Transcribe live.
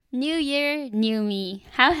New year, new me.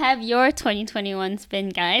 How have your 2021s been,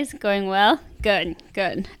 guys? Going well? Good,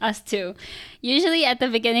 good. Us too. Usually at the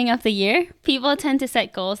beginning of the year, people tend to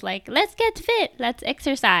set goals like, let's get fit, let's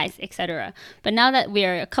exercise, etc. But now that we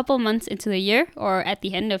are a couple months into the year, or at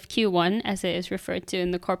the end of Q1, as it is referred to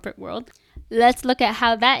in the corporate world, let's look at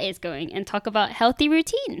how that is going and talk about healthy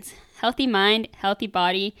routines. Healthy mind, healthy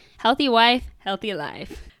body, healthy wife, healthy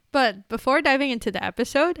life. But before diving into the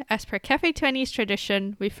episode, as per Cafe 20's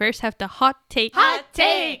tradition, we first have the hot take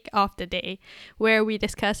of the day, where we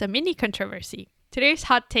discuss a mini controversy. Today's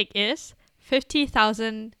hot take is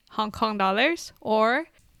 50,000 Hong Kong dollars or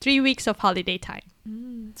 3 weeks of holiday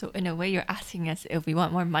time. So in a way, you're asking us if we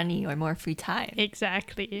want more money or more free time.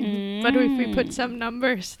 Exactly. But if we put some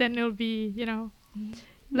numbers, then it'll be,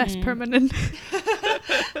 less permanent.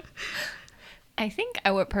 I think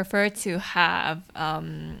I would prefer to have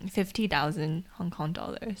 50,000 Hong Kong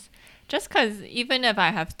dollars. Just because even if I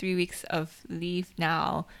have 3 weeks of leave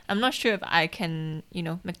now, I'm not sure if I can,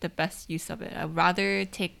 make the best use of it. I'd rather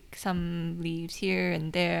take some leaves here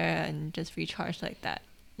and there and just recharge like that.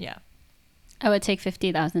 Yeah. I would take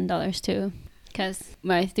 $50,000 too, because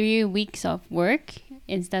my 3 weeks of work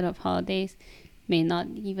instead of holidays may not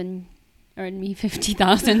even earn me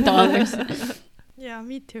 $50,000. Yeah,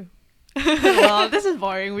 me too. Well, this is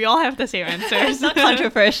boring. We all have the same answers. It's not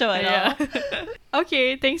controversial at all.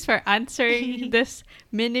 Okay, thanks for answering this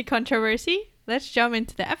mini controversy. Let's jump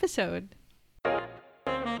into the episode.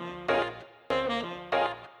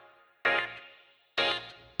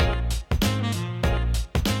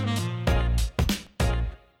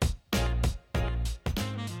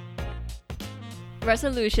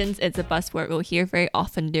 Resolutions is a buzzword we'll hear very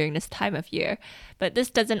often during this time of year, but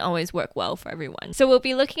this doesn't always work well for everyone. So we'll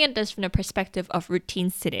be looking at this from the perspective of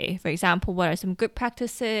routines today. For example, what are some good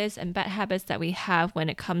practices and bad habits that we have when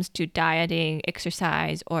it comes to dieting,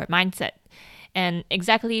 exercise, or mindset? And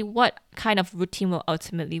exactly what kind of routine will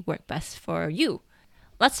ultimately work best for you?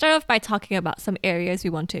 Let's start off by talking about some areas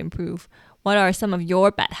we want to improve. What are some of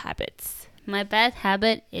your bad habits? My bad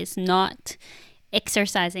habit is not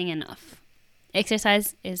exercising enough.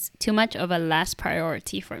 Exercise is too much of a last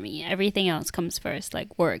priority for me. Everything else comes first,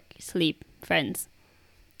 like work, sleep, friends.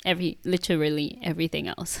 Literally everything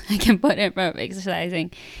else I can put in front of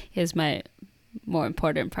exercising is my more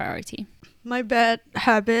important priority. My bad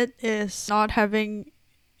habit is not having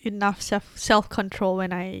enough self-control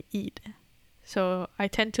when I eat. So I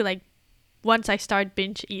tend to once I start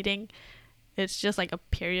binge eating, it's just like a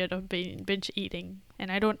period of binge eating, and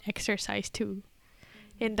I don't exercise too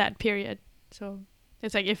in that period. So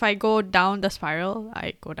it's like if I go down the spiral,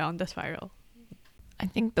 I go down the spiral. I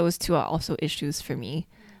think those two are also issues for me.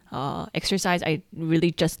 Exercise, I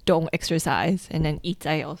really just don't exercise. And then eat,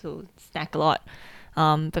 I also snack a lot.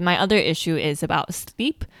 But my other issue is about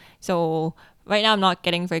sleep. So right now I'm not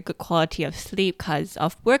getting very good quality of sleep because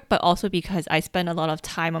of work, but also because I spend a lot of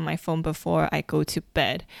time on my phone before I go to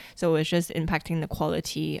bed. So it's just impacting the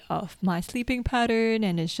quality of my sleeping pattern,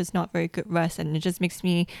 and it's just not very good rest, and it just makes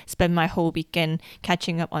me spend my whole weekend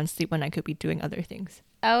catching up on sleep when I could be doing other things.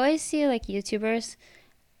 I always see YouTubers,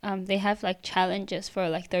 they have challenges for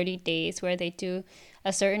 30 days where they do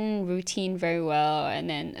a certain routine very well, and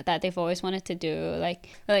then that they've always wanted to do,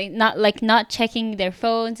 not checking their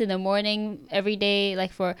phones in the morning every day,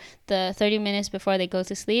 for the 30 minutes before they go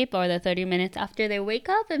to sleep or the 30 minutes after they wake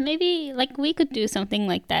up. And maybe we could do something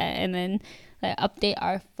like that, and then update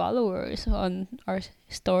our followers on our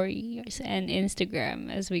stories and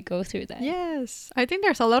Instagram as we go through that. Yes, I think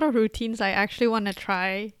there's a lot of routines I actually want to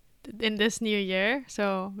try in this new year,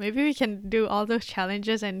 so maybe we can do all those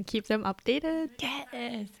challenges and keep them updated.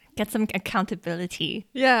 Yes, get some accountability.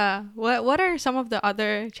 Yeah. What are some of the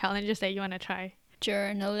other challenges that you want to try?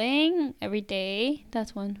 Journaling every day,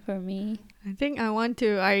 that's one for me. I think I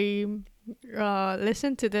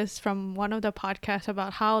listened to this from one of the podcasts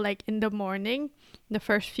about how in the morning, the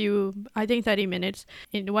first few, I think 30 minutes,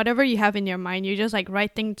 in whatever you have in your mind, you just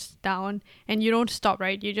write things down, and you don't stop,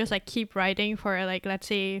 right? You just keep writing for let's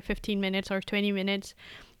say 15 minutes or 20 minutes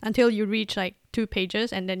until you reach 2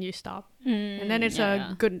 pages, and then you stop. And then it's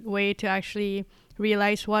a good way to actually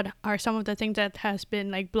realize what are some of the things that has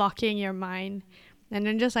been blocking your mind. And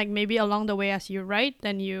then just maybe along the way as you write,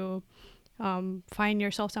 then you find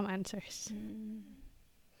yourself some answers.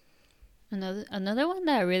 Another one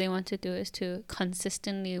that I really want to do is to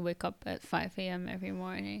consistently wake up at 5 a.m. every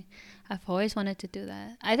morning. I've always wanted to do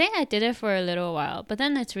that. I think I did it for a little while, but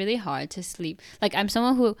then it's really hard to sleep. I'm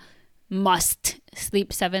someone who must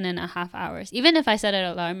sleep 7.5 hours. Even if I set an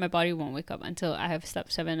alarm, my body won't wake up until I have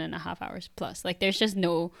slept 7.5 hours plus. There's just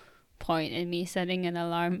no point in me setting an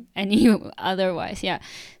alarm any otherwise. Yeah.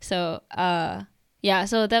 So yeah,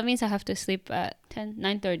 so that means I have to sleep at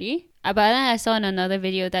 9:30. But then I saw in another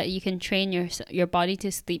video that you can train your body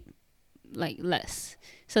to sleep like less.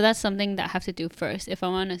 So that's something that I have to do first if I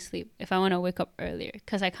want to wake up earlier,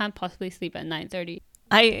 because I can't possibly sleep at 9:30.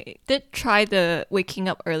 I did try the waking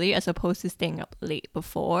up early as opposed to staying up late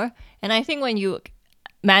before. And I think when you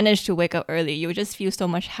manage to wake up early, you just feel so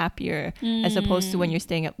much happier as opposed to when you're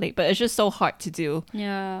staying up late. But it's just so hard to do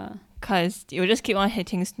Yeah. because you just keep on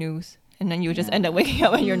hitting snooze and then you just end up waking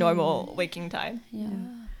up at your normal waking time. Yeah.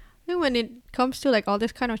 I think when it comes to like all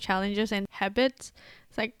this kind of challenges and habits,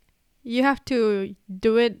 it's like you have to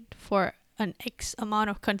do it for an X amount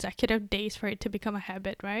of consecutive days for it to become a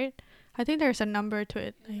habit, right? I think there's a number to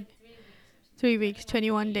it, like 3 weeks,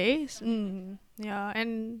 21 days. Yeah,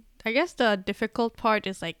 and I guess the difficult part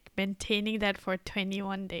is like maintaining that for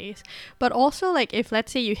 21 days. But also, like, if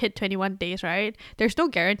let's say you hit 21 days, right? There's no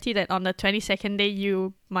guarantee that on the 22nd day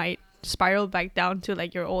you might spiral back down to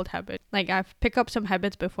like your old habit. Like, I've picked up some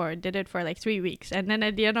habits before, did it for like 3 weeks, and then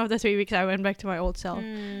at the end of the 3 weeks I went back to my old self.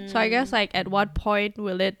 So I guess like at what point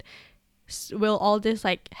will all this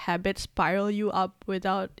like habit spiral you up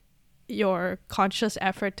without your conscious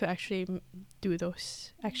effort to actually do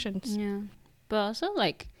those actions? Yeah. But also,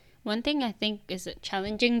 like, one thing I think is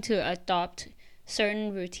challenging to adopt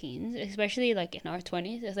certain routines, especially like in our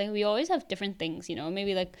 20s, is like we always have different things, you know.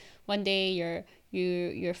 Maybe like one day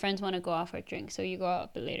your friends want to go out for a drink, so you go out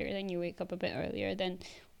a bit later, then you wake up a bit earlier, then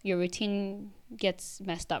your routine gets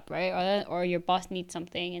messed up, right? Or your boss needs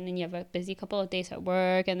something, and then you have a busy couple of days at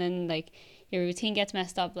work, and then like your routine gets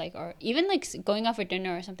messed up, like, or even like going out for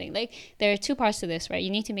dinner or something. Like, there are two parts to this, right? You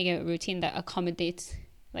need to make a routine that accommodates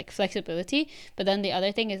like flexibility, but then the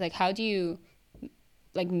other thing is like, how do you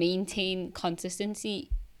like maintain consistency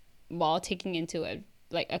while taking into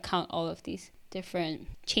account all of these different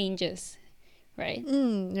changes, right?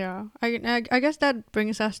 Yeah. I guess that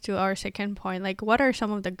brings us to our second point. Like, what are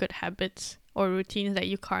some of the good habits or routines that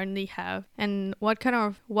you currently have, and what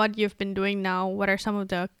you've been doing now? What are some of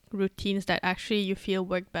the routines that actually you feel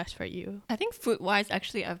work best for you? I think food-wise,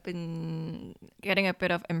 actually, I've been getting a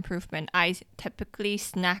bit of improvement. I typically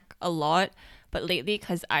snack a lot, but lately,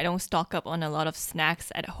 because I don't stock up on a lot of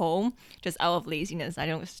snacks at home, just out of laziness, I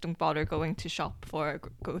don't bother going to shop for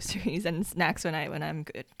groceries and snacks when I'm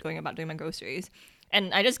going about doing my groceries.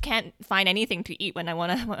 And I just can't find anything to eat when I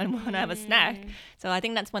want to have a snack. So I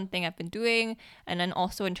think that's one thing I've been doing. And then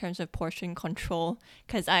also in terms of portion control,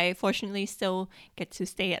 because I fortunately still get to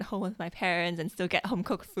stay at home with my parents and still get home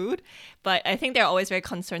cooked food. But I think they're always very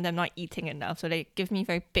concerned that I'm not eating enough. So they give me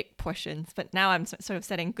very big portions. But now I'm sort of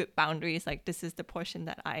setting good boundaries. Like, this is the portion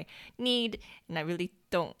that I need. And I really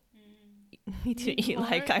don't need to eat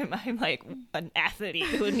like I'm like an athlete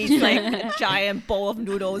who needs like a giant bowl of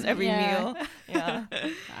noodles every meal. Yeah.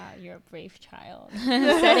 Wow, you're a brave child.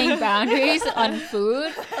 Setting boundaries on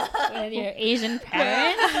food with your Asian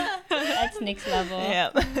parents. That's next level. Yeah.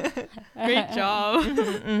 Great job.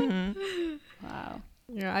 Wow.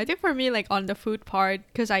 Yeah, I think for me, like on the food part,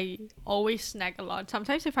 because I always snack a lot.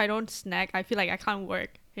 Sometimes if I don't snack, I feel like I can't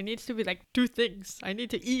work. It needs to be like two things. I need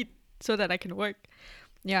to eat so that I can work.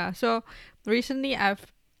 Yeah, so recently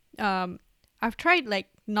I've tried like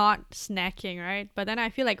not snacking, right? But then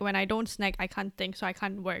I feel like when I don't snack, I can't think, so I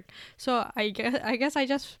can't work. So I guess I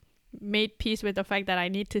just made peace with the fact that I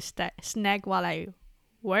need to snack while I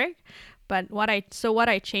work. But what I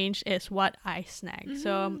changed is what I snack.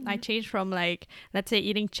 So I changed from like, let's say,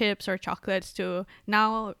 eating chips or chocolates to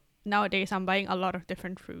nowadays I'm buying a lot of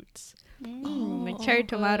different fruits. Like cherry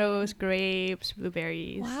tomatoes, grapes,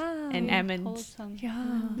 blueberries, and almonds. Wholesome.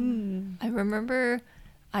 Yeah. I remember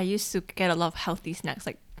I used to get a lot of healthy snacks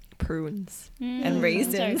like prunes and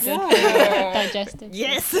raisins. Those are good for digestive.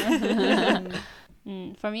 Yes. For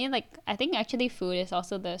me, like, I think actually food is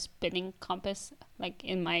also the spinning compass, like,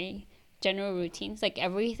 in my general routines. Like,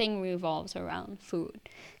 everything revolves around food.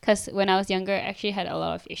 Because when I was younger, I actually had a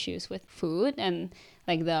lot of issues with food and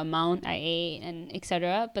like the amount I ate and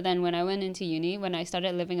etc. But then when I went into uni, when I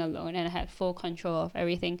started living alone and I had full control of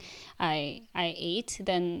everything I ate,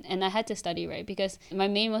 then, and I had to study, right? Because my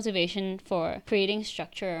main motivation for creating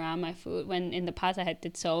structure around my food, when in the past I had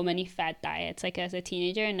did so many fad diets like as a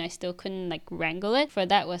teenager and I still couldn't like wrangle it, for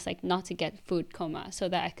that was like not to get food coma so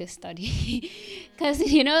that I could study. Because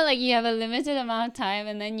you know, like, you have a limited amount of time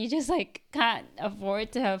and then you just like can't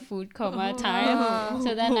afford to have food coma time.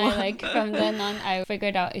 So then I like, from then on, I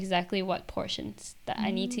figured out exactly what portions that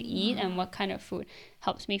I need to eat and what kind of food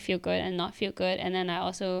helps me feel good and not feel good. And then I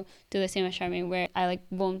also do the same as Charmaine, where I like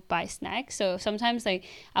won't buy snacks. So sometimes like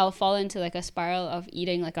I'll fall into like a spiral of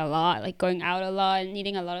eating like a lot, like going out a lot and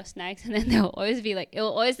eating a lot of snacks, and then there'll always be like, it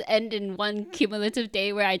will always end in one cumulative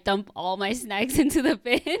day where I dump all my snacks into the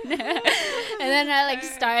bin. And then I like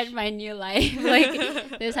start my new life. Like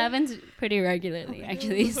this happens pretty regularly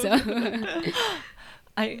actually. So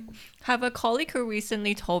I have a colleague who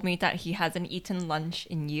recently told me that he hasn't eaten lunch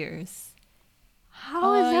in years.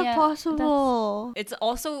 How is that yeah, possible? It's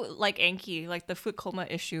also like Anki, like the food coma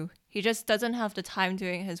issue. He just doesn't have the time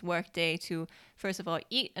during his work day to, first of all,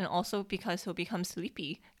 eat, and also because he'll become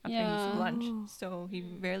sleepy after Yeah. his lunch. So he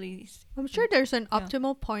rarely. I'm sure there's an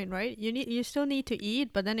optimal point, right? You still need to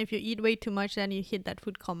eat, but then if you eat way too much, then you hit that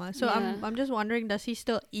food coma. So Yeah. I'm just wondering, does he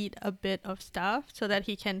still eat a bit of stuff so that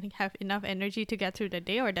he can have enough energy to get through the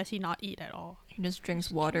day, or does he not eat at all? He just drinks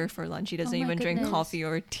water for lunch. He doesn't my even drink goodness. coffee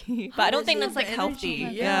or tea. But I don't think that's like healthy.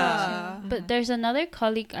 my Yeah. But there's another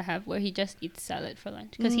colleague I have where he just eats salad for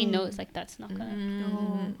lunch because he knows like that's not gonna.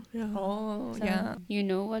 Oh, yeah. Oh, So yeah. you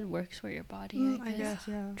know what works for your body. I guess,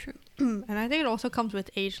 yeah. True. And I think it also comes with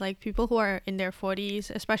age. Like people who are in their 40s,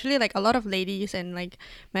 especially like a lot of ladies and like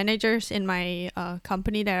managers in my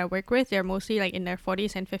company that I work with, they're mostly like in their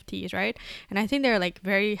 40s and 50s, right? And I think they're like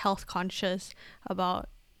very health conscious about,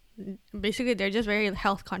 basically they're just very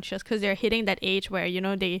health conscious because they're hitting that age where, you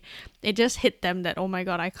know, they just hit them that, oh my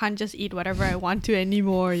god, I can't just eat whatever I want to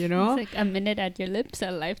anymore, you know. It's like a minute at your lips,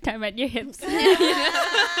 a lifetime at your hips.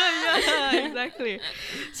 Yeah, exactly.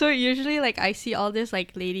 So usually like I see all these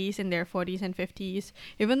like ladies in their 40s and 50s,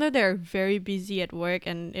 even though they're very busy at work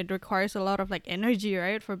and it requires a lot of like energy,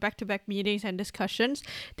 right, for back-to-back meetings and discussions,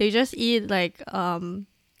 they just eat like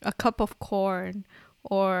a cup of corn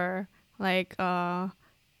or like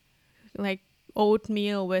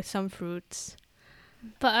oatmeal with some fruits.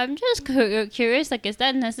 But I'm just curious, like, is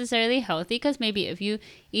that necessarily healthy? Because maybe if you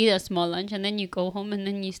eat a small lunch and then you go home and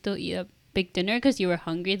then you still eat a big dinner because you were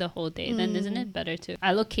hungry the whole day, then isn't it better to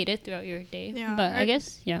allocate it throughout your day? Yeah, But I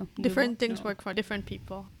guess, yeah. we Different won't things know. work for different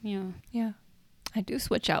people. Yeah. Yeah. I do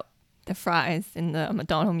switch out the fries in the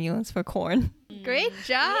McDonald's meals for corn. Great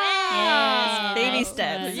job! Yes. Baby Excellent.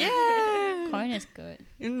 steps. Yeah. Corn is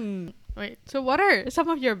good. Wait, so what are some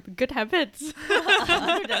of your good habits?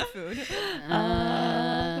 Other than food.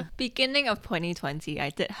 Beginning of 2020, I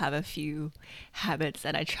did have a few habits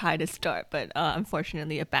that I tried to start, but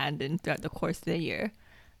unfortunately abandoned throughout the course of the year.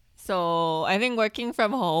 So I think working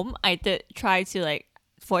from home, I did try to like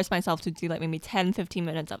force myself to do like maybe 10-15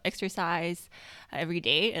 minutes of exercise every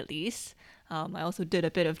day at least. I also did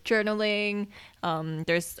a bit of journaling.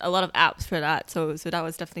 There's a lot of apps for that, so that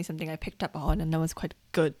was definitely something I picked up on, and that was quite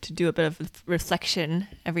good to do a bit of reflection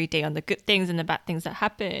every day on the good things and the bad things that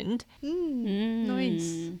happened.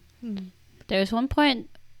 Nice. There's one point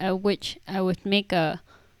at which I would make a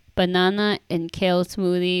banana and kale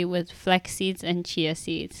smoothie with flax seeds and chia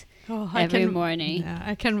seeds Oh, every morning. Yeah,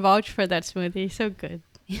 I can vouch for that smoothie. So good.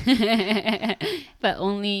 But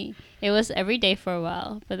only it was every day for a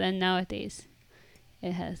while, but then nowadays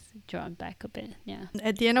it has drawn back a bit. Yeah.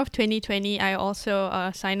 At the end of 2020, I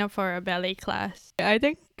also signed up for a ballet class. I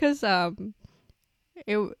think because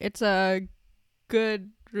it's a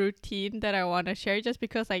good routine that I want to share, just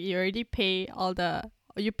because like you already pay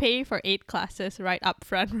you pay for 8 classes right up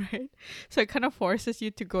front, right? So it kind of forces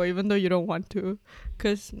you to go even though you don't want to,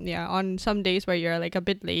 because yeah, on some days where you're like a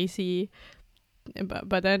bit lazy,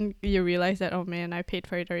 but then you realize that, oh man, I paid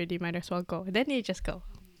for it already, might as well go. Then you just go.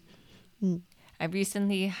 I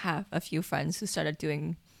recently have a few friends who started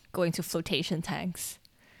going to flotation tanks.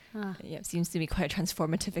 Yeah, it seems to be quite a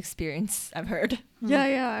transformative experience, I've heard. Yeah,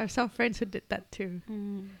 I have some friends who did that too.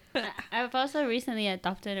 I've also recently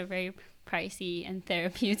adopted a very pricey and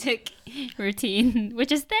therapeutic routine,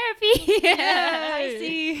 which is therapy. I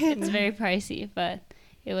see. It's very pricey, but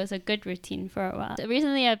it was a good routine for a while.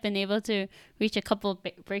 Recently, I've been able to reach a couple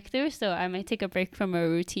breakthroughs, so I might take a break from a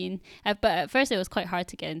routine. But at first, it was quite hard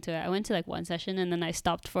to get into it. I went to like one session and then I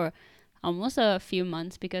stopped for almost a few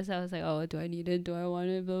months because I was like, oh, do I need it? Do I want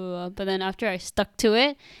it? Blah, blah, blah. But then after I stuck to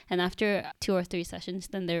it, and after 2 or 3 sessions,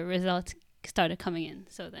 then the results started coming in.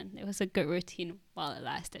 So then it was a good routine while it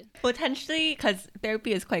lasted. Potentially, because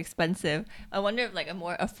therapy is quite expensive, I wonder if like a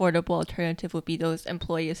more affordable alternative would be those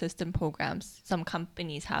employee assistant programs some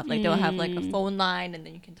companies have. Like they'll have like a phone line, and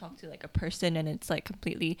then you can talk to like a person, and it's like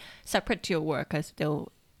completely separate to your work, because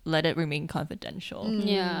they'll let it remain confidential.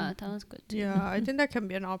 Yeah, that was good too. Yeah, I think that can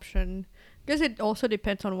be an option. Because it also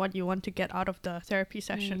depends on what you want to get out of the therapy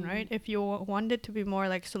session, right? If you want it to be more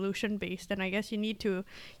like solution based, then I guess you need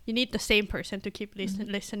the same person to keep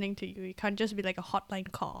listening to you. You can't just be like a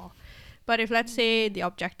hotline call. But if let's say the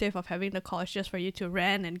objective of having the call is just for you to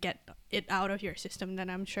rant and get it out of your system, then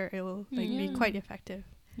I'm sure it will like be quite effective.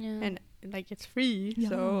 Yeah. And like it's free,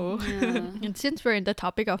 so Yeah. and since we're in the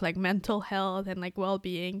topic of like mental health and like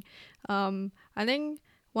well-being, I think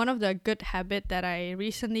one of the good habit that I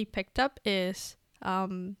recently picked up is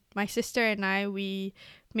my sister and we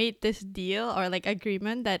made this deal or like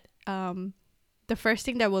agreement that the first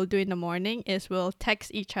thing that we'll do in the morning is we'll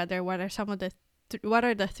text each other what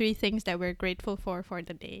are the three things that we're grateful for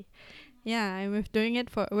the day. Yeah, and we've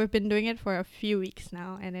been doing it for a few weeks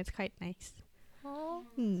now, and it's quite nice.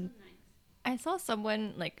 I saw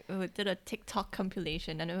someone like who did a TikTok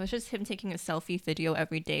compilation, and it was just him taking a selfie video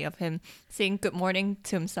every day of him saying good morning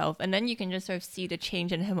to himself, and then you can just sort of see the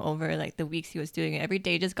change in him over like the weeks he was doing it. Every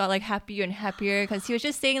day just got like happier and happier because he was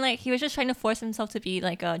just saying like he was just trying to force himself to be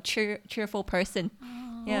like a cheerful person.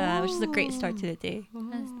 Yeah, which is a great start to the day.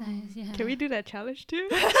 That's nice. Yeah. Can we do that challenge too?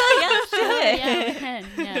 Yeah, sure. Yeah, we can.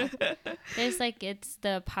 Yeah. There's like it's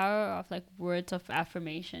the power of like words of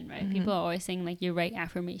affirmation, right? People are always saying like you write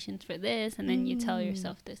affirmations for this, and then you tell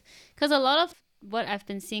yourself this. Because a lot of what I've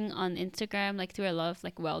been seeing on Instagram, like through a lot of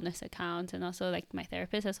like wellness accounts, and also like my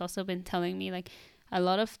therapist has also been telling me like a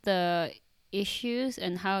lot of the issues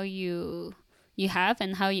and how you have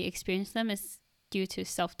and how you experience them is due to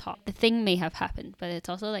self-talk. The thing may have happened, but it's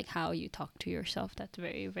also like how you talk to yourself that's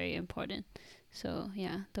very, very important. So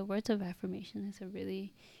yeah, the words of affirmation is a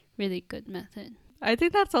really, really good method. I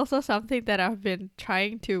think that's also something that I've been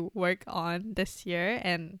trying to work on this year,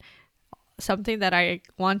 and something that I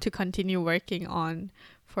want to continue working on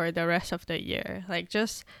for the rest of the year. Like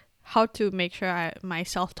just how to make sure my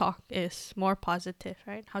self-talk is more positive,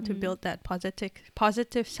 right? How to build that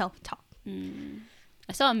positive self-talk.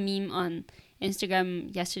 I saw a meme on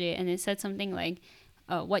Instagram yesterday, and it said something like,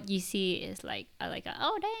 what you see is like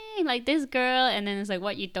oh dang, like this girl, and then it's like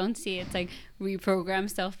what you don't see, it's like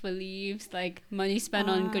reprogrammed self-beliefs, like money spent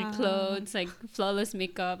on good clothes, like flawless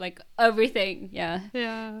makeup, like everything. Yeah,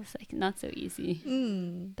 it's like not so easy.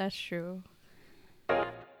 That's true.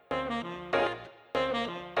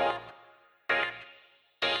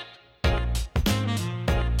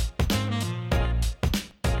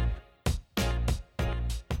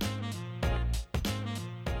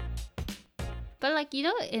 But like, you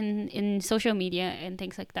know, in social media and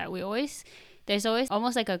things like that, there's always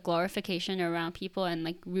almost like a glorification around people and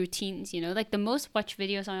like routines, you know, like the most watched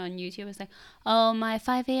videos on YouTube is like, oh, my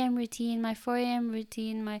 5 a.m. routine, my 4 a.m.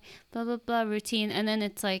 routine, my blah blah blah routine, and then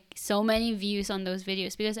it's like so many views on those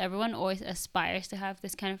videos because everyone always aspires to have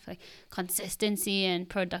this kind of like consistency and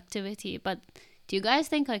productivity. But do you guys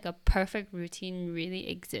think like a perfect routine really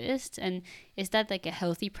exists, and is that like a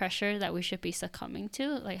healthy pressure that we should be succumbing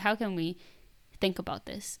to? Like, how can we think about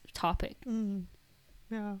this topic?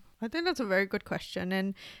 Yeah, I think that's a very good question.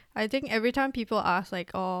 And I think every time people ask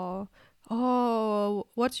like,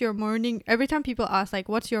 what's your morning, every time people ask like,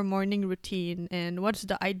 what's your morning routine and what's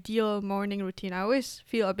the ideal morning routine, I always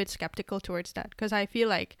feel a bit skeptical towards that, because I feel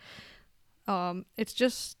like it's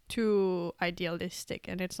just too idealistic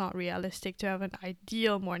and it's not realistic to have an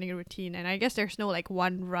ideal morning routine. And I guess there's no like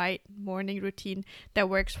one right morning routine that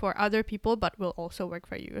works for other people but will also work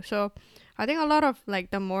for you. So I think a lot of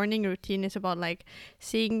like the morning routine is about like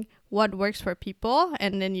seeing what works for people,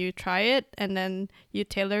 and then you try it and then you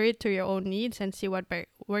tailor it to your own needs and see what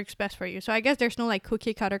works best for you. So I guess there's no like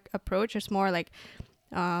cookie cutter approach. It's more like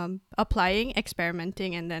applying,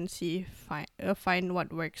 experimenting, and then find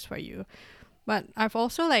what works for you. But I've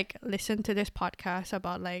also like listened to this podcast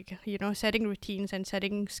about like, you know, setting routines and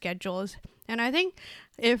setting schedules. And I think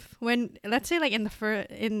let's say like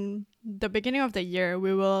in the beginning of the year,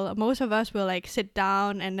 most of us will like sit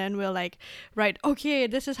down and then we'll like write, okay,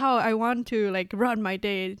 this is how I want to like run my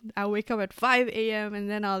day. I'll wake up at 5 a.m.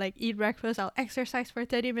 and then I'll like eat breakfast, I'll exercise for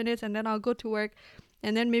 30 minutes, and then I'll go to work.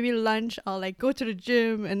 And then maybe lunch, I'll like go to the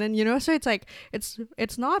gym, and then, you know, so it's like,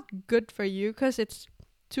 it's not good for you, because it's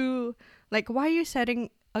too, like, why are you setting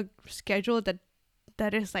a schedule that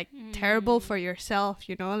is like terrible for yourself,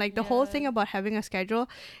 you know? Like the whole thing about having a schedule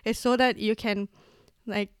is so that you can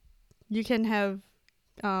have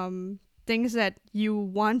things that you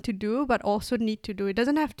want to do but also need to do. It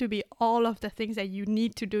doesn't have to be all of the things that you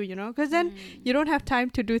need to do, you know, because then you don't have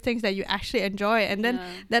time to do things that you actually enjoy, and then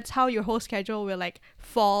that's how your whole schedule will like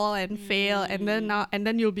fall and fail, and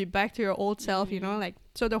then you'll be back to your old self, you know. Like,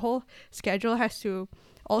 so the whole schedule has to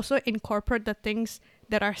also incorporate the things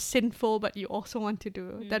that are sinful but you also want to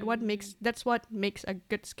do. That's what makes a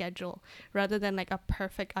good schedule rather than like a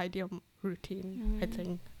perfect ideal routine, I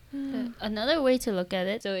think. Another way to look at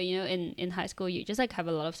it, so in high school you just like have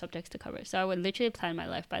a lot of subjects to cover, so I would literally plan my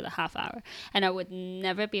life by the half hour, and I would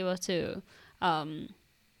never be able to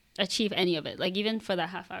achieve any of it, like even for that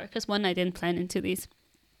half hour, because one, I didn't plan into these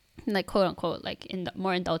like quote unquote like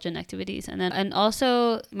more indulgent activities, and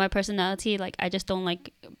also my personality, like I just don't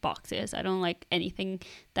like boxes. I don't like anything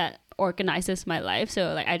that organizes my life,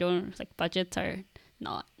 so like I don't like, budgets are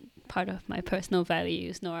not part of my personal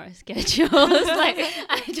values nor schedules. Like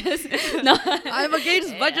I just no, I'm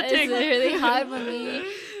against budgeting. It's really hard for me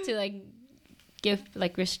to like give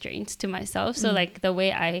like restraints to myself. So like the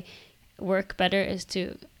way I work better is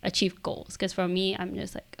to achieve goals, because for me, I'm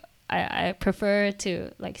just like I prefer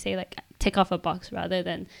to like say like tick off a box rather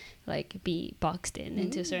than like be boxed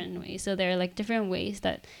into certain ways. So there are like different ways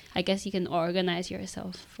that I guess you can organize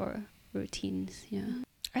yourself for routines. Yeah.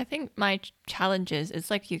 I think my challenges, it's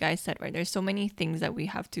like you guys said, right? There's so many things that we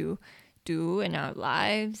have to do in our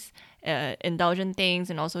lives, indulgent things,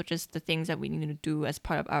 and also just the things that we need to do as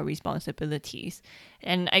part of our responsibilities.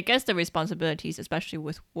 And I guess the responsibilities, especially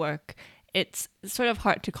with work, it's sort of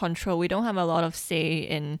hard to control. We don't have a lot of say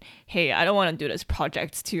in, hey, I don't want to do this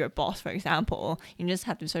project to your boss, for example. You just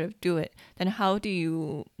have to sort of do it. Then how do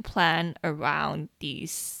you plan around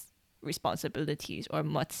these responsibilities or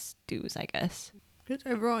must-dos, I guess? Because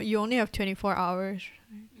everyone, you only have 24 hours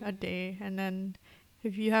a day, and then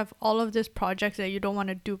if you have all of these projects that you don't want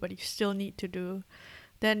to do but you still need to do,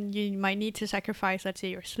 then you might need to sacrifice, let's say,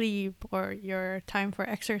 your sleep or your time for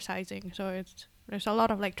exercising. So there's a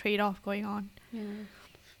lot of like trade-off going on. Yeah.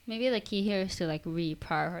 Maybe the key here is to like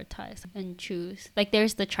reprioritize and choose. Like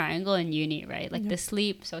there's the triangle in uni, right? Like the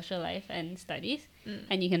sleep, social life, and studies.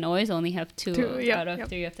 And you can always only have two out of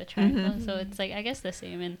three of the triangle. So it's like, I guess the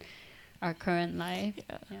same in our current life.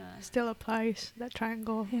 Yeah. Still applies, that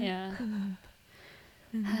triangle. Yeah.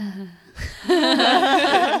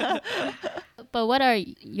 But what are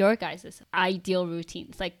your guys' ideal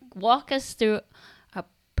routines? Like walk us through a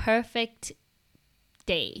perfect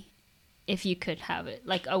day if you could have it,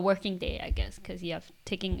 like a working day, I guess, because you have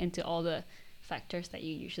taking into all the factors that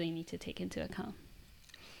you usually need to take into account.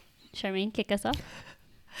 Charmaine, kick us off.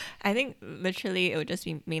 I think literally it would just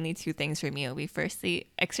be mainly two things for me. It would be firstly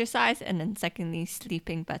exercise, and then secondly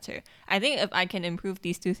sleeping better. I think if I can improve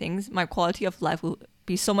these two things, my quality of life will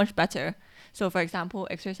be so much better. So for example,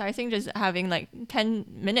 exercising, just having like 10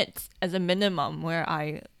 minutes as a minimum where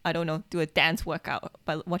I don't know, do a dance workout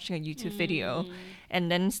by watching a YouTube video. And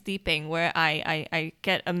then sleeping where I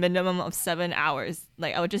get a minimum of 7 hours.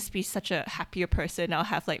 Like I would just be such a happier person. I'll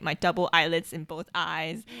have like my double eyelids in both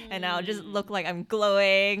eyes and I'll just look like I'm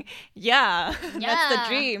glowing. Yeah. That's the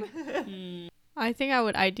dream. I think I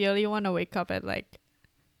would ideally want to wake up at like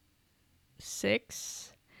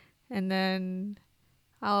 6, and then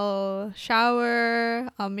I'll shower,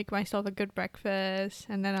 I'll make myself a good breakfast,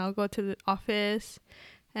 and then I'll go to the office,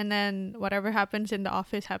 and then whatever happens in the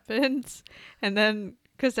office happens. And then,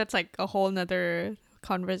 because that's like a whole nother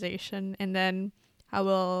conversation, and then I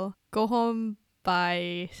will go home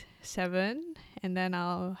by 7, and then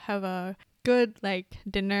I'll have a good like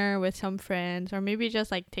dinner with some friends, or maybe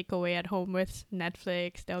just like takeaway at home with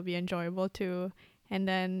Netflix. That'll be enjoyable too. And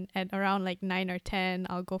then at around like 9 or 10,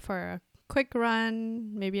 I'll go for a quick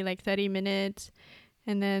run, maybe like 30 minutes,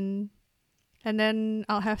 and then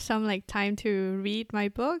I'll have some like time to read my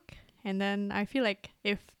book. And then I feel like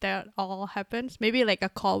if that all happens, maybe like a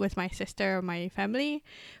call with my sister or my family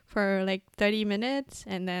for like 30 minutes,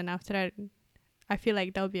 and then after that I feel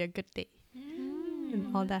like that'll be a good day.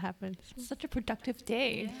 And all that happens. Such a productive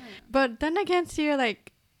day. Yeah. But then again, see,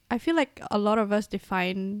 like I feel like a lot of us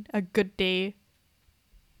define a good day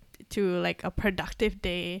to like a productive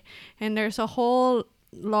day, and there's a whole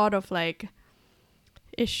lot of like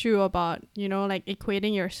issue about, you know, like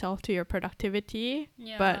equating yourself to your productivity.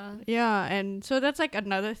 Yeah. But yeah, and so that's like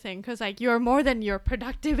another thing, because like you're more than your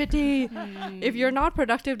productivity. If you're not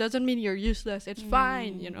productive doesn't mean you're useless. It's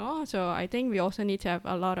fine, you know. So I think we also need to have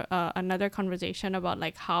a lot of another conversation about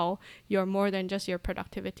like how you're more than just your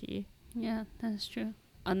productivity. Yeah, that's true.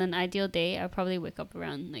 On an ideal day, I'll probably wake up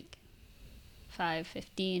around like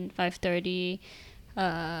 5:15, 5:30,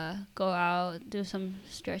 go out, do some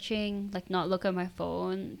stretching, like not look at my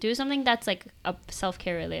phone, do something that's like a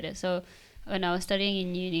self-care related. So when I was studying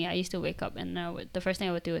in uni, I used to wake up and the first thing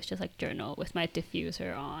I would do is just like journal with my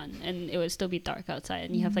diffuser on, and it would still be dark outside,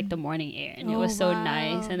 and you have like the morning air, and it was so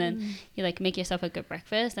nice. And then you like make yourself a good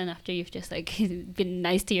breakfast, and after you've just like been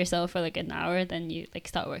nice to yourself for like an hour, then you like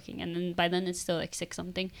start working, and then by then it's still like 6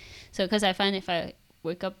 something. So because I find if I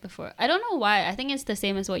wake up before. I don't know why. I think it's the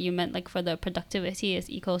same as what you meant, like for the productivity is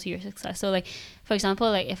equal to your success. So like, for example,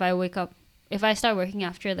 like if I start working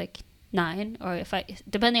after like 9, or if I,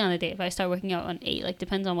 depending on the day, if I start working out on 8, like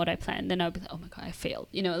depends on what I plan, then I'll be like, oh my god, I failed,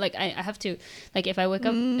 you know, like I have to, like if I wake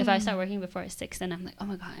up, if I start working before 6, then I'm like, oh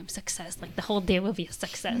my god, I'm success, like the whole day will be a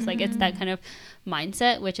success. Like it's that kind of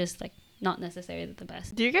mindset, which is like not necessarily the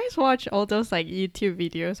best. Do you guys watch all those like YouTube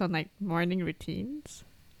videos on like morning routines?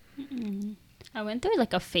 I went through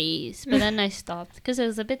like a phase, but then I stopped because it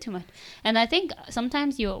was a bit too much. And I think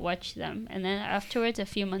sometimes you'll watch them, and then afterwards, a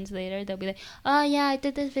few months later, they'll be like, oh yeah, I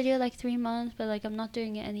did this video like 3 months, but like I'm not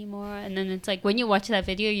doing it anymore. And then it's like when you watch that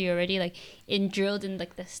video, you're already like drilled in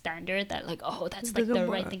like the standard that like, oh, that's like the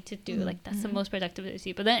right thing to do. Like that's the most productive to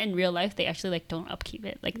see. But then in real life, they actually like don't upkeep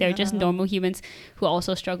it. Like they're just normal humans who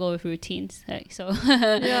also struggle with routines. Like, so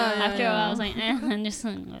after a while, I was like, I'm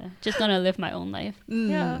just gonna live my own life.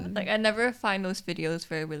 Yeah, like I never find those videos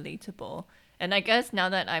very relatable. And I guess now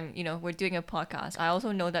that I'm, we're doing a podcast, I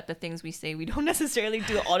also know that the things we say we don't necessarily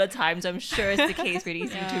do all the time. So I'm sure it's the case for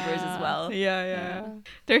these YouTubers as well. Yeah.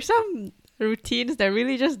 There's some routines that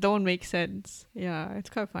really just don't make sense. Yeah,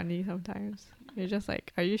 it's quite funny sometimes. You're just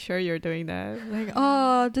like, are you sure you're doing that? Like,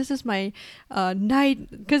 oh, this is my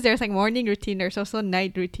night, because there's like morning routine, there's also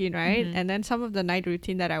night routine, right? And then some of the night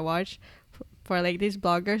routine that I watch for like these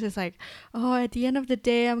bloggers is like, oh, at the end of the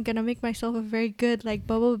day, I'm gonna make myself a very good like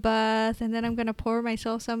bubble bath, and then I'm gonna pour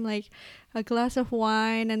myself some like a glass of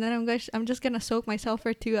wine, and then I'm just gonna soak myself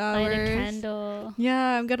for 2 hours. Light a candle.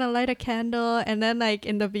 Yeah, I'm gonna light a candle, and then like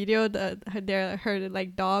in the video, her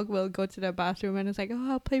like dog will go to the bathroom, and it's like,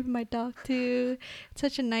 oh, I'll play with my dog too. It's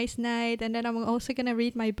such a nice night, and then I'm also gonna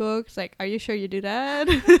read my books. Like, are you sure you do that,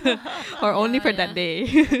 or only for that day?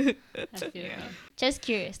 I feel just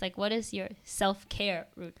curious, like, what is your self-care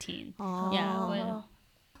routine? Yeah,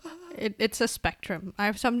 it's a spectrum. I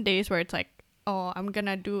have some days where it's like, oh, I'm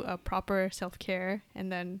gonna do a proper self-care,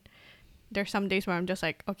 and then there's some days where I'm just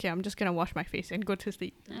like, okay, I'm just gonna wash my face and go to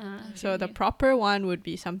sleep. So the proper one would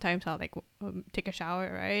be sometimes I'll like take a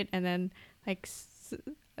shower, right, and then like should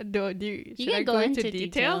I go into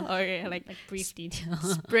detail? Okay, like brief detail.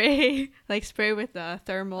 spray with the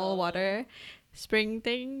thermal water spring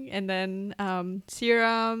thing, and then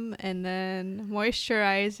serum, and then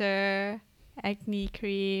moisturizer, acne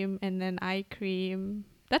cream, and then eye cream.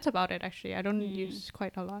 That's about it, actually. I don't use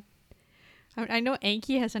quite a lot. I know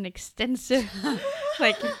Anki has an extensive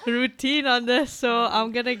like routine on this, so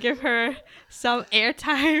I'm gonna give her some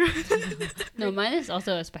airtime. No, mine is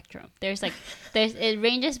also a spectrum. It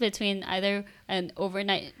ranges between either an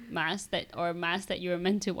overnight mask or mask that you were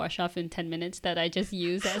meant to wash off in 10 minutes that I just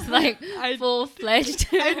use as like full-fledged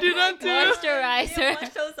I do not do moisturizer. Wash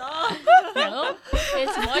those off. No,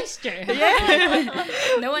 it's moisture. Yeah.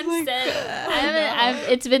 No one said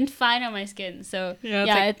it's been fine on my skin. So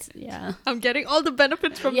I'm getting all the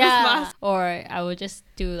benefits from this mask. Or I will just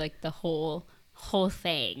do like the whole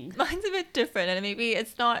thing. Mine's a bit different, and maybe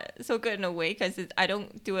it's not so good in a way because I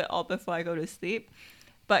don't do it all before I go to sleep.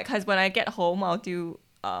 But because when I get home,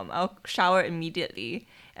 I'll shower immediately,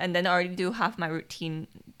 and then I already do half my routine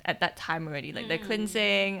at that time already. Like the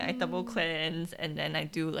cleansing, I double cleanse, and then I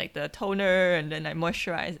do like the toner, and then I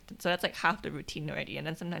moisturize. So that's like half the routine already. And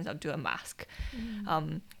then sometimes I'll do a mask.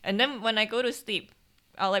 And then when I go to sleep,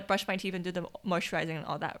 I'll like brush my teeth and do the moisturizing and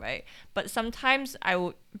all that, right? But sometimes I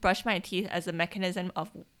will brush my teeth as a mechanism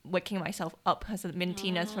of waking myself up as a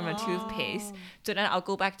mintiness from a toothpaste. So then I'll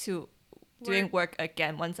go back to doing work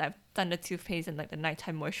again once I've done the toothpaste and like the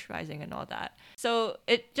nighttime moisturizing and all that. So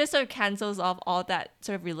it just sort of cancels off all that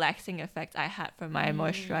sort of relaxing effect I had from my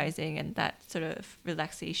moisturizing and that sort of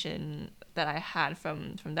relaxation that I had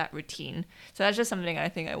from that routine. So that's just something I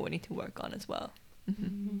think I will need to work on as well.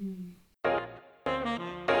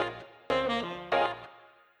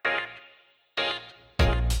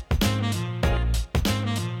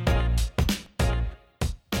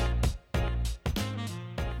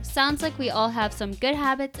 Sounds like we all have some good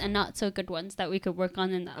habits and not so good ones that we could work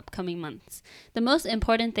on in the upcoming months. The most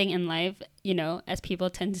important thing in life, as people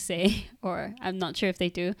tend to say, or I'm not sure if they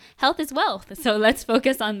do, health is wealth. So let's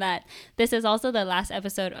focus on that. This is also the last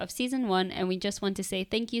episode of season 1, and we just want to say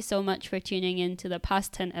thank you so much for tuning in to the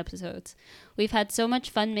past 10 episodes. We've had so much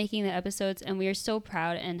fun making the episodes, and we are so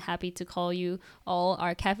proud and happy to call you all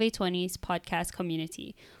our Cafe 20s podcast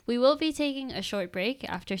community. We will be taking a short break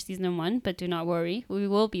after season 1, but do not worry, we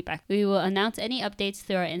will be back. We will announce any updates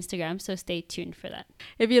through our Instagram, so stay tuned for that.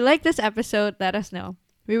 If you like this episode, let us know.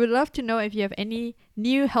 We would love to know if you have any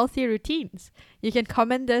new healthy routines. You can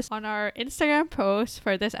comment this on our Instagram post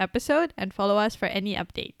for this episode and follow us for any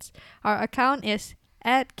updates. Our account is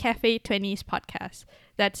at Cafe 20s Podcast.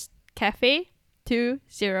 That's Cafe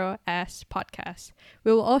 20s Podcast.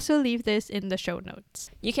 We will also leave this in the show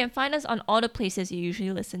notes. You can find us on all the places you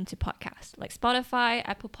usually listen to podcasts, like Spotify,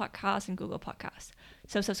 Apple Podcasts, and Google Podcasts.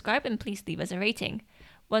 So subscribe and please leave us a rating.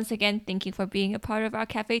 Once again, thank you for being a part of our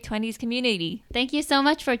Cafe 20s community. Thank you so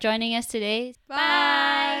much for joining us today.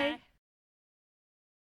 Bye!